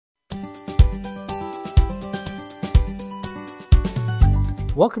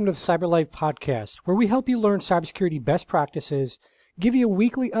Welcome to the Cyber Life Podcast, where we help you learn cybersecurity best practices, give you a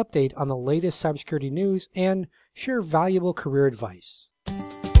weekly update on the latest cybersecurity news, and share valuable career advice.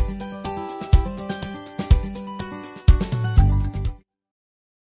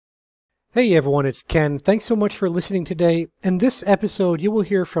 Hey everyone, it's Ken. Thanks so much for listening today. In this episode, you will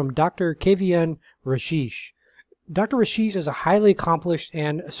hear from Dr. KVN Rajesh. Dr. Rajesh is a highly accomplished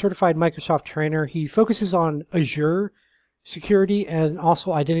and certified Microsoft trainer. He focuses on Azure security and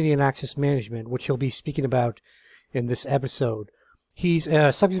also identity and access management, which he'll be speaking about in this episode. He's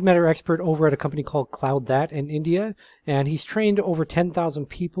a subject matter expert over at a company called CloudThat in India, and he's trained over 10,000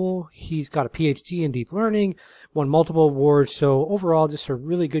 people. He's got a PhD in deep learning, won multiple awards, so overall just a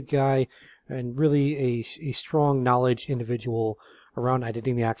really good guy and really a strong knowledge individual around identity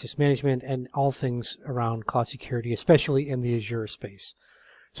and access management and all things around cloud security, especially in the Azure space.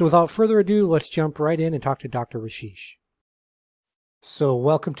 So without further ado, let's jump right in and talk to Dr. Rajesh. So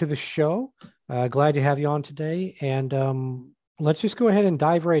welcome to the show. Glad to have you on today. And let's just go ahead and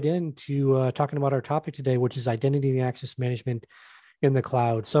dive right into talking about our topic today, which is identity and access management in the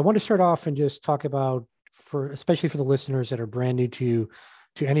cloud. So I want to start off and just talk about, especially for the listeners that are brand new to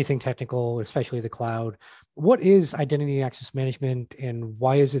anything technical, especially the cloud, what is identity and access management and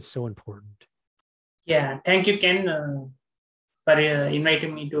why is it so important? Yeah, thank you, Ken, for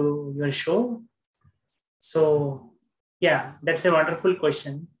inviting me to your show. So, yeah, that's a wonderful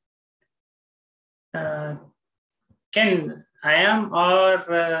question. Ken, IAM,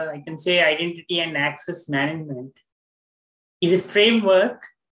 or I can say identity and access management, is a framework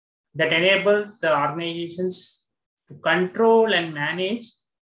that enables the organizations to control and manage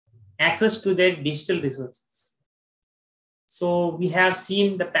access to their digital resources. So we have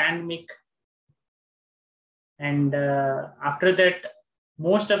seen the pandemic, and after that,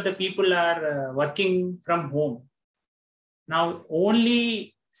 most of the people are working from home. Now,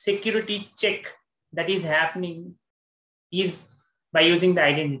 only security check that is happening is by using the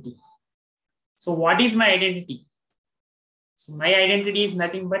identity. So what is my identity? So my identity is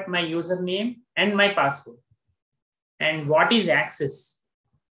nothing but my username and my password. And what is access?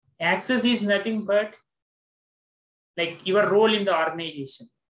 Access is nothing but like your role in the organization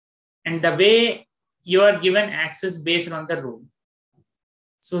and the way you are given access based on the role.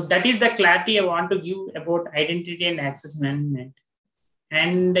 So that is the clarity I want to give about identity and access management.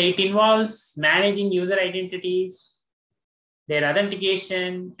 And it involves managing user identities, their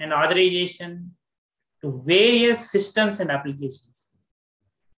authentication and authorization to various systems and applications.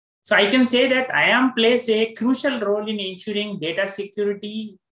 So I can say that IAM plays a crucial role in ensuring data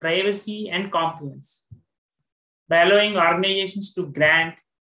security, privacy, and compliance by allowing organizations to grant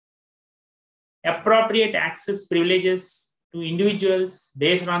appropriate access privileges to individuals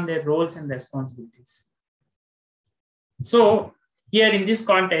based on their roles and responsibilities. So here in this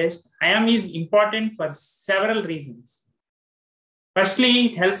context, IAM is important for several reasons. Firstly,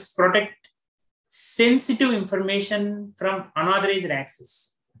 it helps protect sensitive information from unauthorized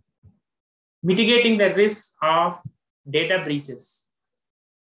access, mitigating the risk of data breaches.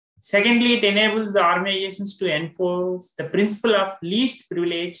 Secondly, it enables the organizations to enforce the principle of least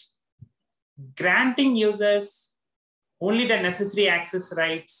privilege, granting users only the necessary access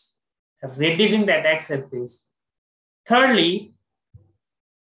rights, reducing the attack surface. Thirdly,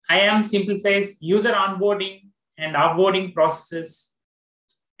 IAM simplifies user onboarding and offboarding processes,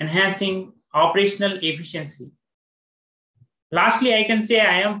 enhancing operational efficiency. Lastly, I can say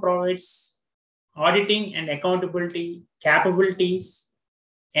IAM provides auditing and accountability capabilities,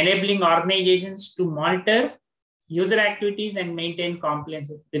 enabling organizations to monitor user activities and maintain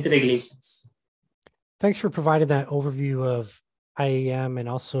compliance with regulations. Thanks for providing that overview of IAM and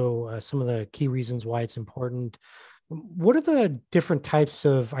also some of the key reasons why it's important. What are the different types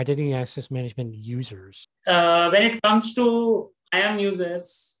of identity and access management users? When it comes to IAM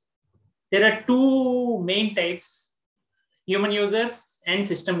users, there are two main types, human users and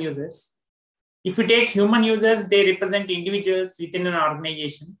system users. If you take human users, they represent individuals within an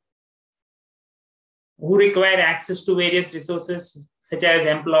organization who require access to various resources such as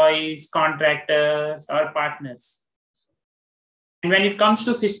employees, contractors, or partners. And when it comes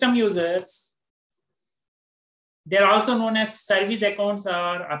to system users, they're also known as service accounts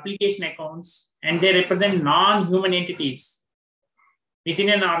or application accounts, and they represent non-human entities within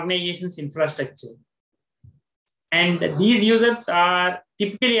an organization's infrastructure. And these users are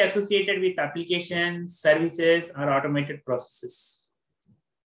typically associated with applications, services, or automated processes.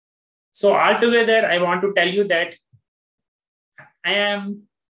 So altogether, I want to tell you that IAM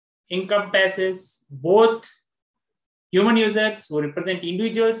encompasses both human users who represent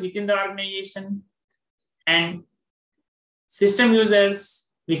individuals within the organization and system users,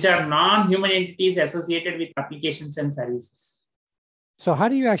 which are non-human entities associated with applications and services. So how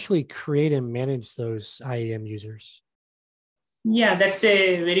do you actually create and manage those IAM users? Yeah, that's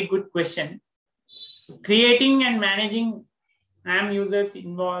a very good question. So creating and managing IAM users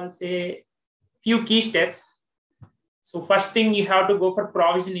involves a few key steps. So first thing, you have to go for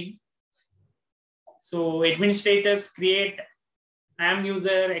provisioning. So administrators create IAM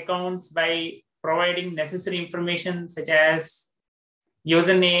user accounts by providing necessary information such as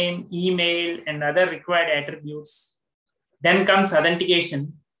username, email, and other required attributes. Then comes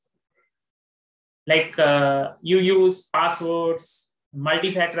authentication. Like you use passwords,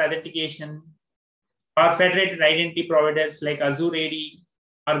 multi-factor authentication, or federated identity providers like Azure AD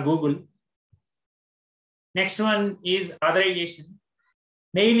or Google. Next one is authorization.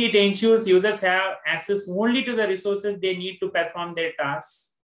 Mainly, it ensures users have access only to the resources they need to perform their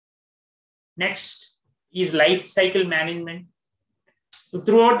tasks. Next is lifecycle management. So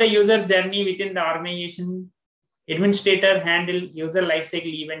throughout the user's journey within the organization, administrator handle user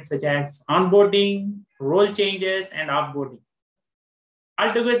lifecycle events such as onboarding, role changes, and offboarding.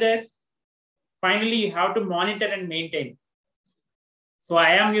 Altogether, finally, you have to monitor and maintain. So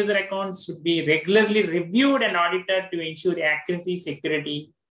IAM user accounts should be regularly reviewed and audited to ensure accuracy,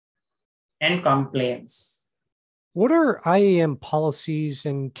 security, and compliance. What are IAM policies,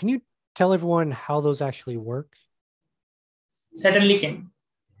 and can you tell everyone how those actually work? Certainly can.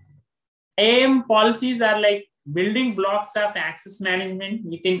 IAM policies are like building blocks of access management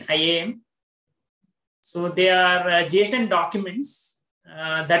within IAM. So they are JSON documents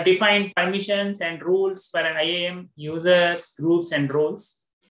that define permissions and rules for IAM users, groups, and roles.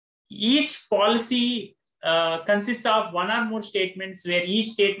 Each policy consists of one or more statements where each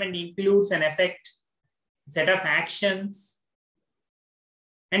statement includes an effect, set of actions,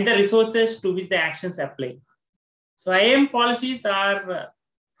 and the resources to which the actions apply. So IAM policies are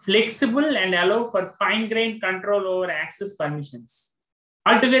flexible and allow for fine-grained control over access permissions.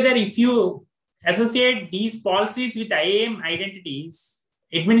 Altogether, if you associate these policies with IAM identities,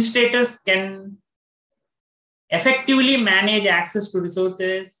 administrators can effectively manage access to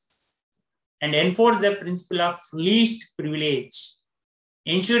resources and enforce the principle of least privilege,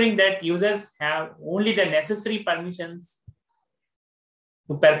 ensuring that users have only the necessary permissions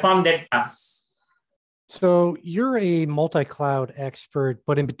to perform their tasks. So you're a multi-cloud expert,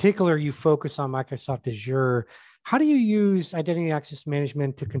 but in particular, you focus on Microsoft Azure. How do you use identity access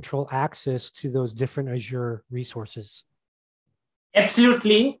management to control access to those different Azure resources?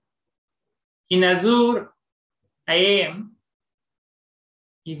 Absolutely. In Azure, IAM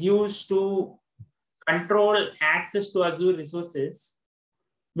is used to control access to Azure resources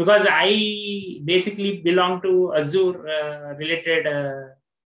because I basically belong to Azure related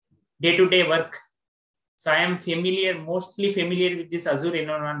day-to-day work. So I am mostly familiar with this Azure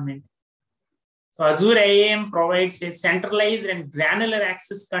environment. So Azure IAM provides a centralized and granular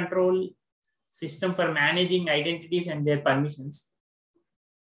access control system for managing identities and their permissions.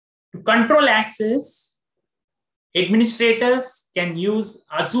 To control access, administrators can use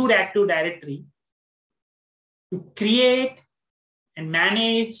Azure Active Directory to create and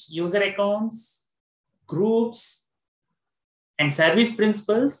manage user accounts, groups, and service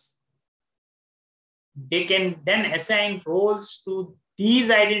principals. They can then assign roles to these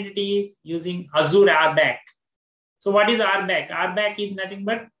identities using Azure RBAC. So what is RBAC? RBAC is nothing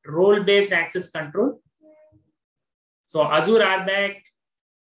but role-based access control. So Azure RBAC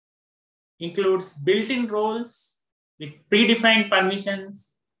includes built-in roles with predefined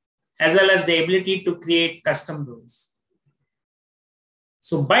permissions, as well as the ability to create custom roles.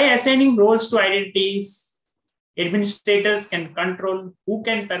 So by assigning roles to identities, administrators can control who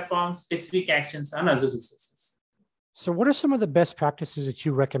can perform specific actions on Azure resources. So what are some of the best practices that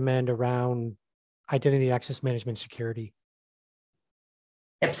you recommend around identity access management security?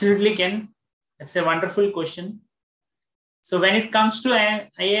 Absolutely, Ken. That's a wonderful question. So when it comes to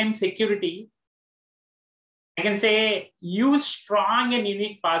IAM security, I can say use strong and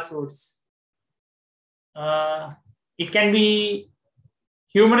unique passwords. It can be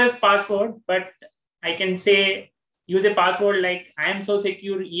humorous password, but I can say use a password like I am so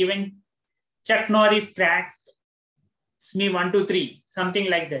secure, even Chuck Norris cracked SME123, something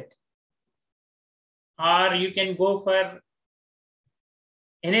like that. Or you can go for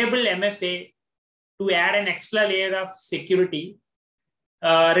enable MFA to add an extra layer of security.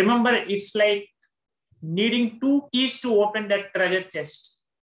 Remember, it's like needing two keys to open that treasure chest.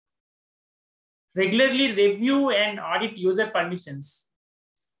 Regularly review and audit user permissions.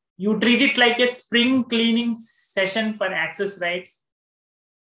 You treat it like a spring cleaning session for access rights.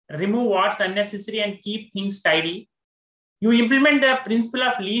 Remove what's unnecessary and keep things tidy. You implement the principle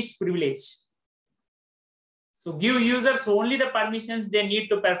of least privilege. So give users only the permissions they need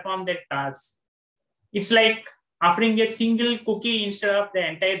to perform their tasks. It's like offering a single cookie instead of the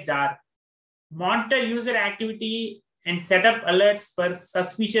entire jar. Monitor user activity and set up alerts for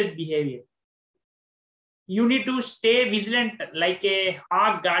suspicious behavior. You need to stay vigilant like a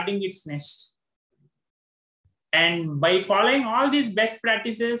hawk guarding its nest. And by following all these best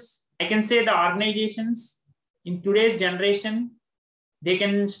practices, I can say the organizations in today's generation, they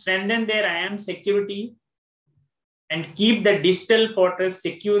can strengthen their IAM security and keep the digital fortress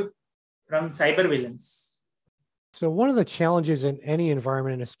secure from cyber villains. So one of the challenges in any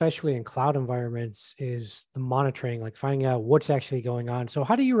environment, and especially in cloud environments, is the monitoring, like finding out what's actually going on. So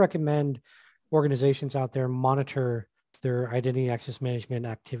how do you recommend organizations out there monitor their identity access management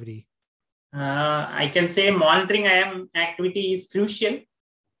activity? I can say monitoring IAM activity is crucial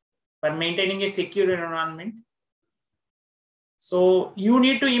for maintaining a secure environment. So you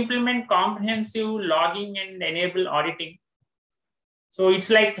need to implement comprehensive logging and enable auditing. So it's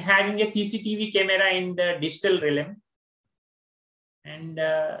like having a CCTV camera in the digital realm. And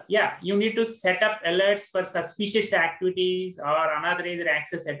you need to set up alerts for suspicious activities or unauthorized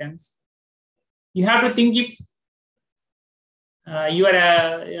access attempts. You have to think if you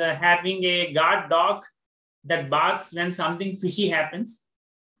are having a guard dog that barks when something fishy happens.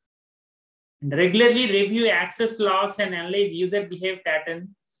 And regularly review access logs and analyze user behavior patterns.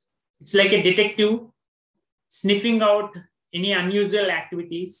 It's like a detective sniffing out any unusual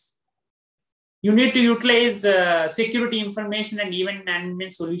activities. You need to utilize security information and event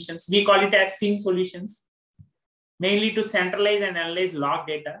management solutions. We call it as SIEM solutions, mainly to centralize and analyze log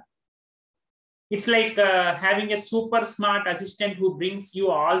data. It's like having a super smart assistant who brings you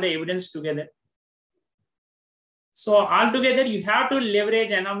all the evidence together. So altogether, you have to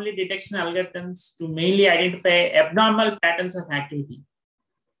leverage anomaly detection algorithms to mainly identify abnormal patterns of activity.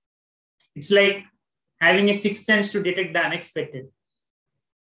 It's like having a sixth sense to detect the unexpected.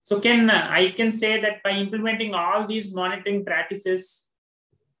 So I can say that by implementing all these monitoring practices,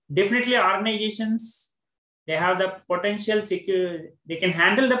 definitely organizations, they have the potential they can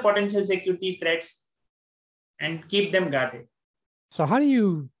handle the potential security threats and keep them guarded. So how do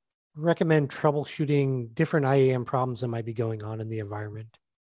you recommend troubleshooting different IAM problems that might be going on in the environment?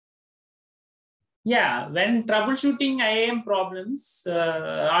 Yeah, when troubleshooting IAM problems,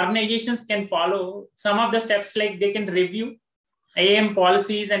 organizations can follow some of the steps, like they can review IAM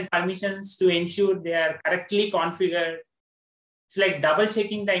policies and permissions to ensure they are correctly configured. It's like double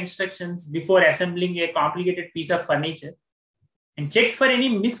checking the instructions before assembling a complicated piece of furniture, and check for any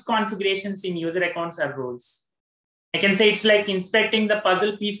misconfigurations in user accounts or roles. I can say it's like inspecting the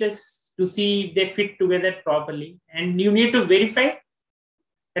puzzle pieces to see if they fit together properly. And you need to verify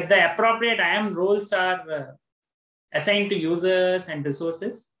that the appropriate IAM roles are assigned to users and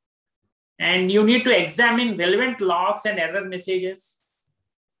resources. And you need to examine relevant logs and error messages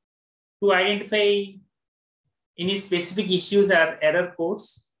to identify any specific issues or error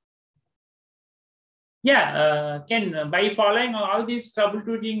codes. By following all these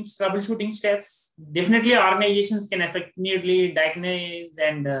troubleshooting steps, definitely organizations can effectively diagnose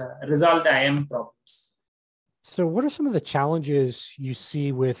and resolve the IAM problems. So what are some of the challenges you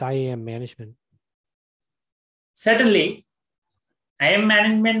see with IAM management? Certainly, IAM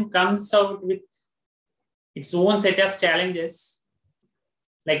management comes out with its own set of challenges,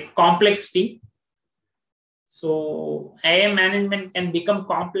 like complexity. So IAM management can become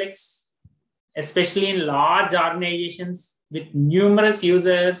complex, especially in large organizations with numerous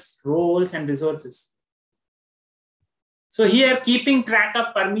users, roles, and resources. So here, keeping track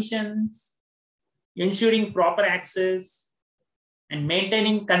of permissions, ensuring proper access, and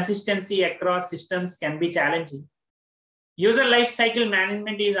maintaining consistency across systems can be challenging. User lifecycle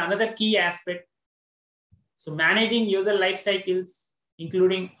management is another key aspect. So managing user life cycles,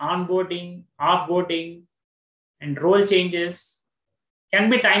 including onboarding, offboarding, and role changes, can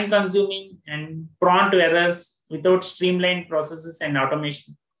be time consuming and prone to errors without streamlined processes and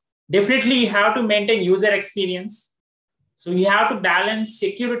automation. Definitely, you have to maintain user experience. So you have to balance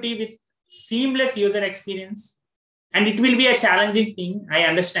security with seamless user experience. And it will be a challenging thing, I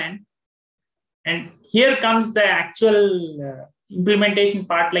understand. And here comes the actual implementation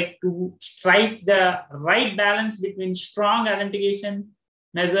part, like to strike the right balance between strong authentication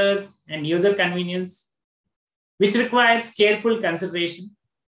measures and user convenience, which requires careful consideration.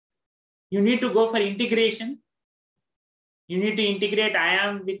 You need to go for integration. You need to integrate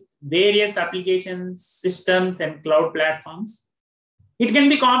IAM with various applications, systems, and cloud platforms. It can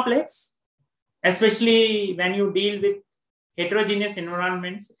be complex, especially when you deal with heterogeneous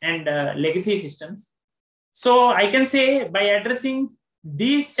environments and legacy systems. So I can say by addressing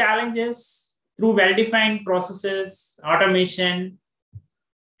these challenges through well-defined processes, automation,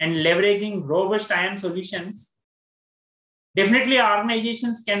 and leveraging robust IAM solutions, definitely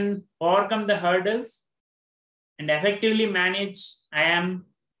organizations can overcome the hurdles and effectively manage IAM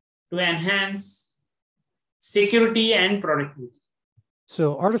to enhance security and productivity.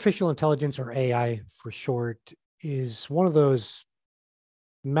 So artificial intelligence, or AI for short, is one of those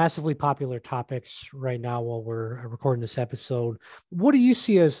massively popular topics right now while we're recording this episode. What do you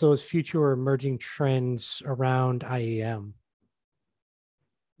see as those future or emerging trends around IAM?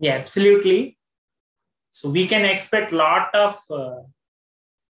 Yeah, absolutely. So we can expect a lot of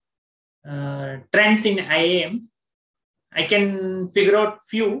trends in IAM. I can figure out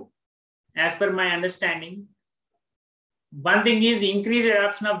few as per my understanding. One thing is increased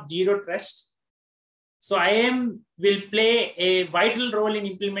adoption of zero trust. So IAM will play a vital role in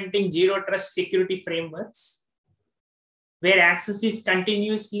implementing zero trust security frameworks, where access is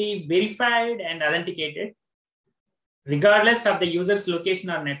continuously verified and authenticated, regardless of the user's location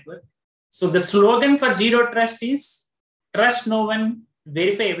or network. So the slogan for zero trust is trust no one,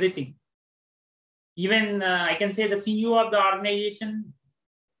 verify everything. Even I can say the CEO of the organization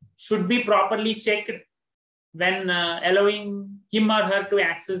should be properly checked when allowing him or her to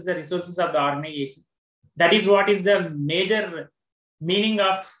access the resources of the organization. That is what is the major meaning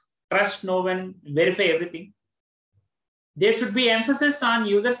of trust no one, verify everything. There should be emphasis on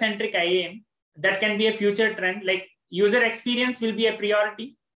user-centric IAM. That can be a future trend. Like user experience will be a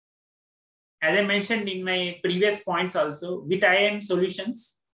priority. As I mentioned in my previous points also, with IAM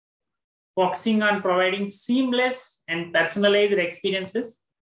solutions, focusing on providing seamless and personalized experiences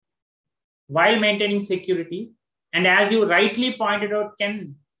while maintaining security. And as you rightly pointed out,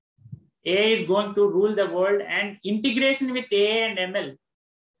 Ken, AI is going to rule the world, and integration with AI and ML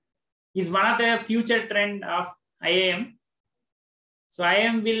is one of the future trend of IAM. So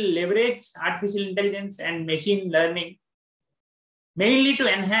IAM will leverage artificial intelligence and machine learning mainly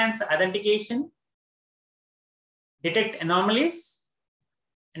to enhance authentication, detect anomalies,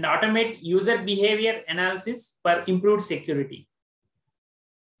 and automate user behavior analysis for improved security.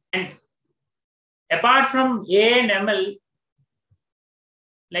 And apart from AI and ML,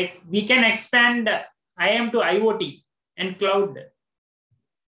 like we can expand IAM to IoT and cloud.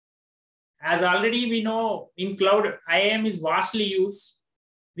 As already we know, in cloud, IAM is vastly used.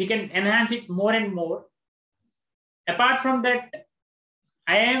 We can enhance it more and more. Apart from that,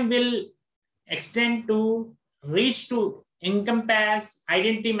 IAM will extend to reach to encompass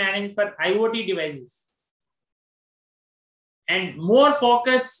identity management for IoT devices. And more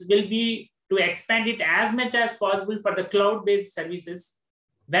focus will be to expand it as much as possible for the cloud-based services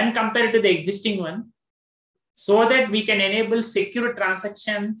when compared to the existing one, so that we can enable secure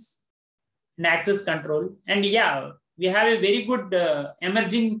transactions and access control. And yeah, we have a very good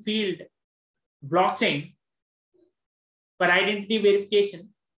emerging field, blockchain, for identity verification.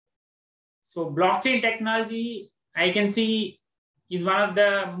 So blockchain technology, I can see, is one of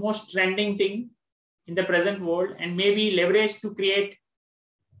the most trending thing in the present world, and may be leveraged to create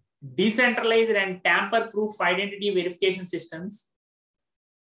decentralized and tamper-proof identity verification systems,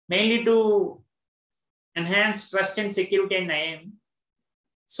 mainly to enhance trust and security in IAM.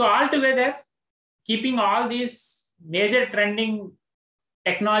 So altogether, keeping all these major trending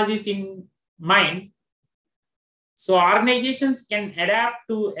technologies in mind, so organizations can adapt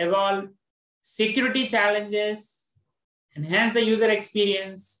to evolve security challenges, enhance the user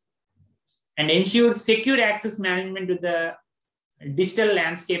experience, and ensure secure access management to the digital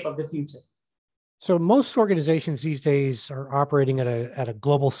landscape of the future. So most organizations these days are operating at a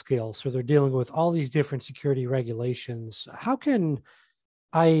global scale. So they're dealing with all these different security regulations. How can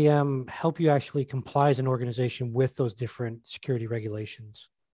IAM help you actually comply as an organization with those different security regulations?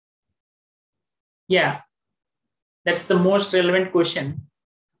 Yeah, that's the most relevant question.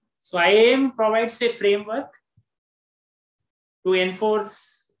 So IAM provides a framework to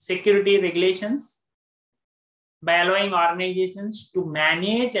enforce security regulations by allowing organizations to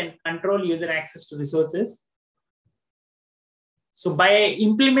manage and control user access to resources. So by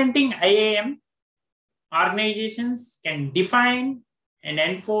implementing IAM, organizations can define and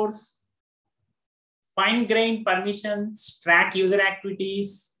enforce fine-grained permissions, track user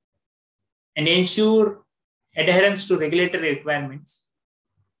activities, and ensure adherence to regulatory requirements.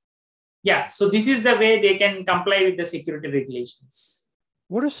 Yeah, so this is the way they can comply with the security regulations.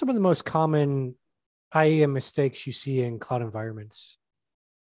 What are some of the most common IAM mistakes you see in cloud environments?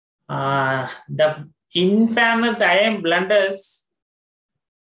 The infamous IAM blunders,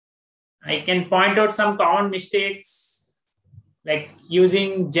 I can point out some common mistakes like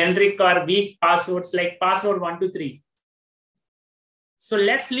using generic or weak passwords like password 123. So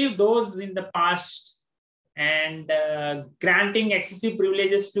let's leave those in the past and granting excessive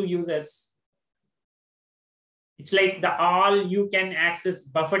privileges to users. It's like the all you can access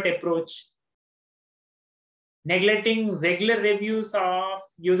buffet approach, neglecting regular reviews of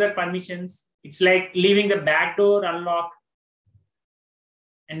user permissions. It's like leaving the back door unlocked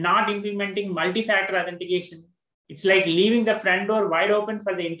and not implementing multi-factor authentication. It's like leaving the front door wide open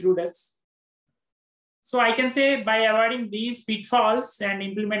for the intruders. So I can say by avoiding these pitfalls and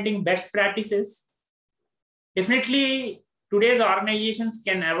implementing best practices, definitely today's organizations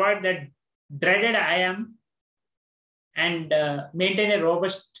can avoid that dreaded IAM and maintain a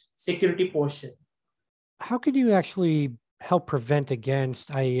robust security posture. How can you actually help prevent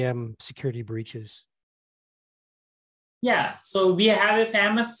against IAM security breaches? Yeah, so we have a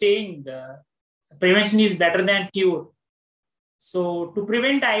famous saying, prevention is better than cure. So to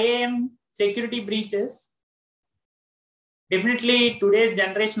prevent IAM security breaches, definitely today's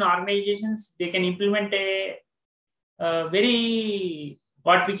generation organizations, they can implement a very,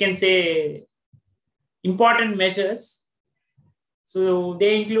 what we can say, important measures. So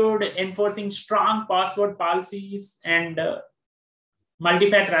they include enforcing strong password policies and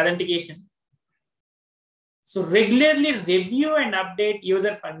multi-factor authentication. So regularly review and update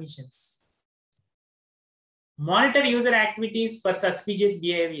user permissions. Monitor user activities for suspicious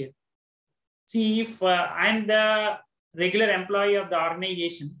behavior. See, if I'm the regular employee of the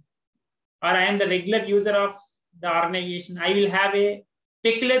organization or I am the regular user of the organization, I will have a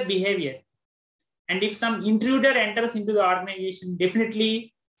peculiar behavior. And if some intruder enters into the organization,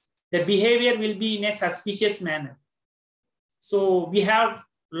 definitely the behavior will be in a suspicious manner. So we have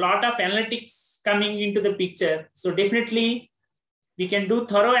a lot of analytics coming into the picture. So definitely we can do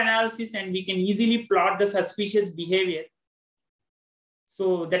thorough analysis and we can easily plot the suspicious behavior.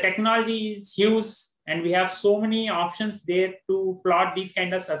 So the technology is huge and we have so many options there to plot these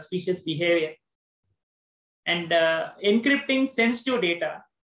kind of suspicious behavior. And encrypting sensitive data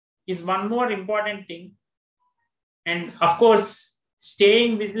is one more important thing. And of course,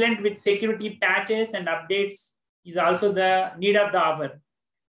 staying vigilant with security patches and updates is also the need of the hour.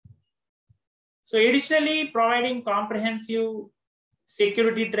 So additionally, providing comprehensive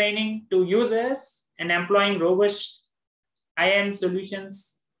security training to users and employing robust IAM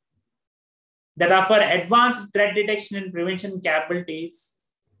solutions that offer advanced threat detection and prevention capabilities,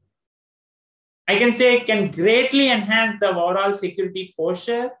 I can say can greatly enhance the overall security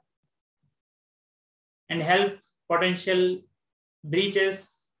posture and help potential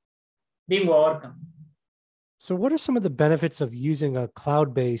breaches being overcome. So what are some of the benefits of using a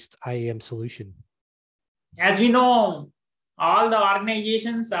cloud-based IAM solution? As we know, all the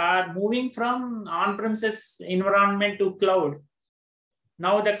organizations are moving from on-premises environment to cloud.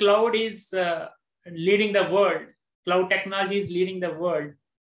 Now the cloud is leading the world. Cloud technology is leading the world.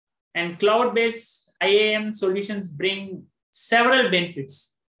 And cloud-based IAM solutions bring several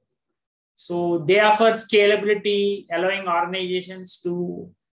benefits. So they offer scalability, allowing organizations to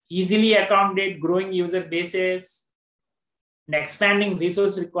easily accommodate growing user bases and expanding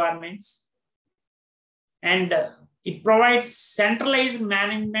resource requirements. And it provides centralized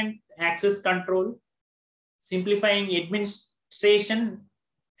management access control, simplifying administration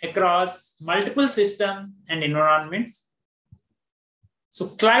across multiple systems and environments. So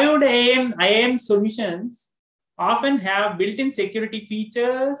cloud IAM solutions often have built-in security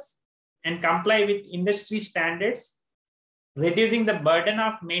features and comply with industry standards, reducing the burden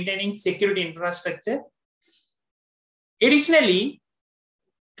of maintaining security infrastructure. Additionally,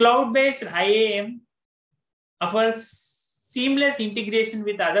 cloud-based IAM offers seamless integration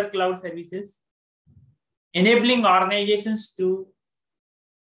with other cloud services, enabling organizations to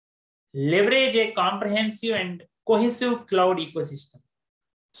leverage a comprehensive and cohesive cloud ecosystem.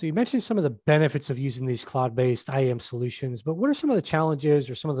 So you mentioned some of the benefits of using these cloud-based IAM solutions, but what are some of the challenges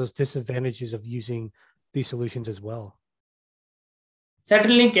or some of those disadvantages of using these solutions as well?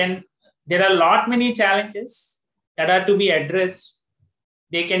 Certainly, Ken, there are many challenges that are to be addressed.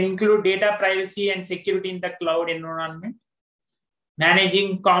 They can include data privacy and security in the cloud environment,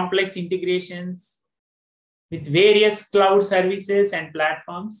 managing complex integrations with various cloud services and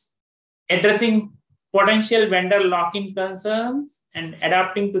platforms, addressing potential vendor lock-in concerns, and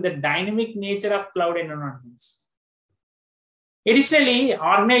adapting to the dynamic nature of cloud environments. Additionally,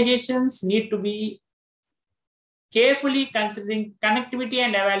 organizations need to be carefully considering connectivity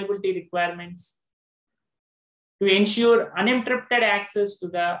and availability requirements to ensure uninterrupted access to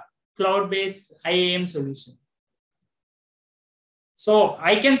the cloud-based IAM solution. So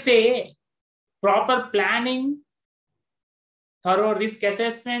I can say proper planning thorough risk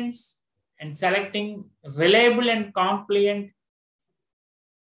assessments, and selecting reliable and compliant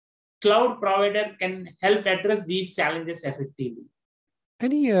cloud provider can help address these challenges effectively.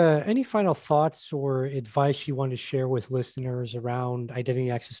 Any final thoughts or advice you want to share with listeners around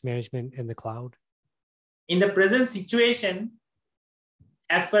identity access management in the cloud? In the present situation,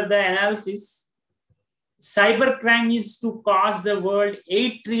 as per the analysis, cybercrime is to cost the world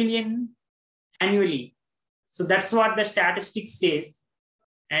 8 trillion annually. So that's what the statistics says.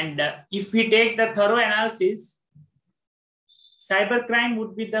 And if we take the thorough analysis, cybercrime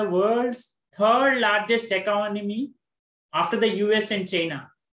would be the world's third largest economy after the US and China.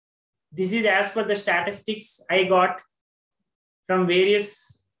 This is as per the statistics I got from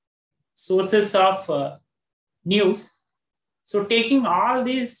various sources of news. So taking all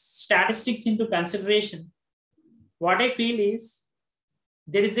these statistics into consideration, what I feel is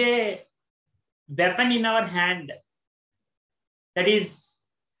there is a weapon in our hand, that is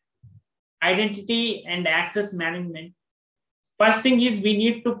identity and access management. First thing is we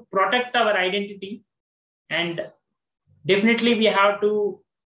need to protect our identity, and definitely we have to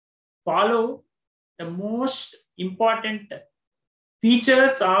follow the most important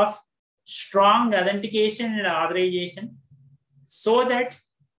features of strong authentication and authorization so that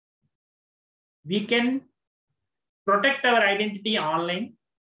we can protect our identity online.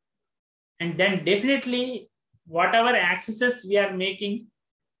 And then definitely whatever accesses we are making,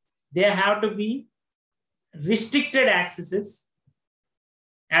 they have to be restricted accesses.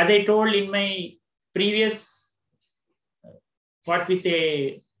 As I told in my previous,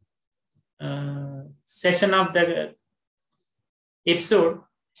 session of the episode,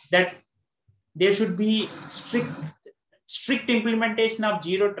 that there should be strict implementation of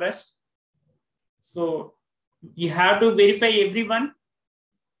zero trust. So you have to verify everyone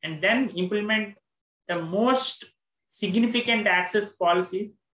and then implement the most significant access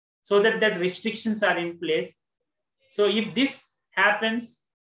policies so that restrictions are in place. So if this happens,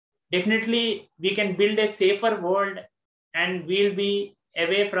 definitely we can build a safer world and we'll be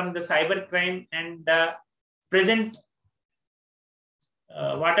away from the cybercrime, and the present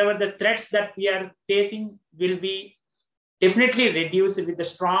whatever the threats that we are facing will be definitely reduced with the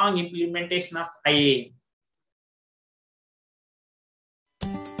strong implementation of IAM.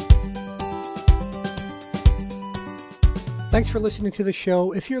 Thanks for listening to the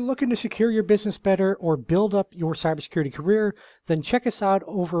show. If you're looking to secure your business better or build up your cybersecurity career, then check us out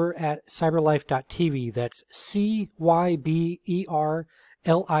over at cyberlife.tv. That's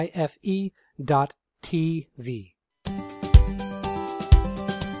CYBERLIFE.tv.